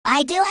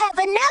I do have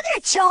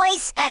another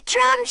choice,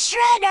 Utrom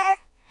Shredder.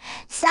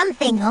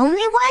 Something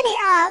only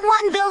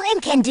one villain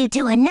can do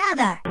to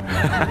another.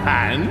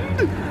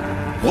 And?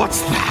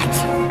 What's that?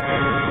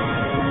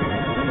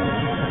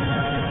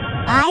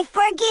 I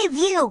forgive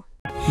you.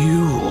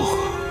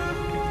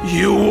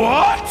 You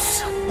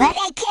what? But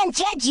I can't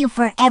judge you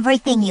for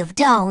everything you've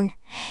done.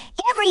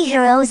 Every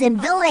heroes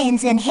and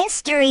villains in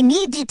history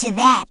need you to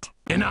that.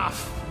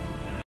 Enough.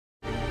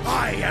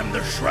 I am the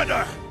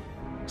Shredder,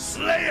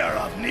 Slayer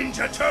of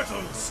Ninja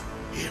Turtles.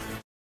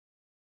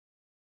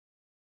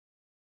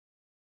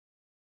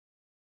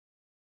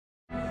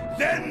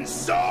 Then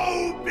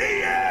so be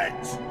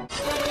it!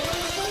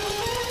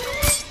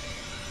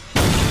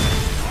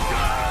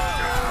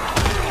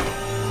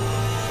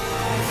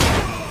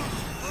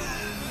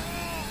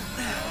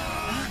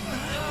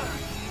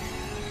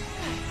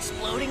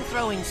 Exploding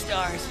throwing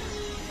stars.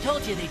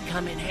 Told you they'd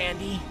come in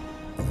handy.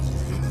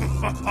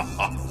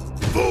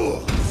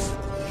 Fools!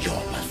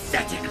 Your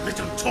pathetic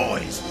little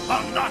toys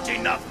are not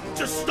enough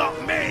to stop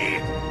me!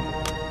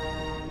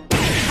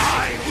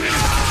 I will...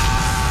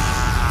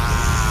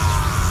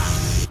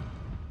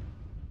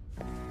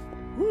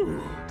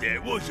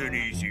 That was an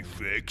easy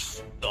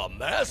fix. The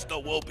master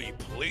will be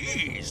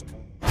pleased.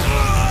 No!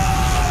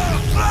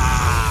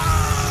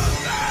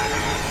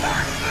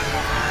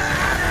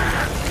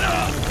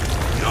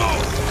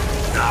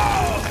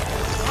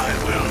 I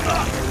will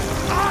not!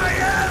 I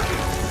am...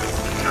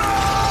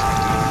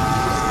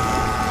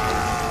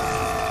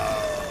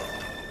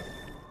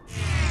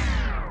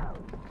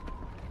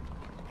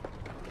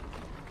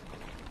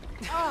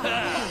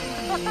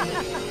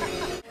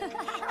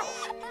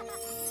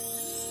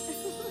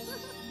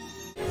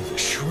 The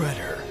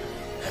Shredder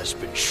has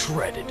been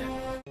shredded.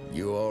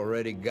 You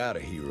already got a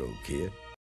hero, kid.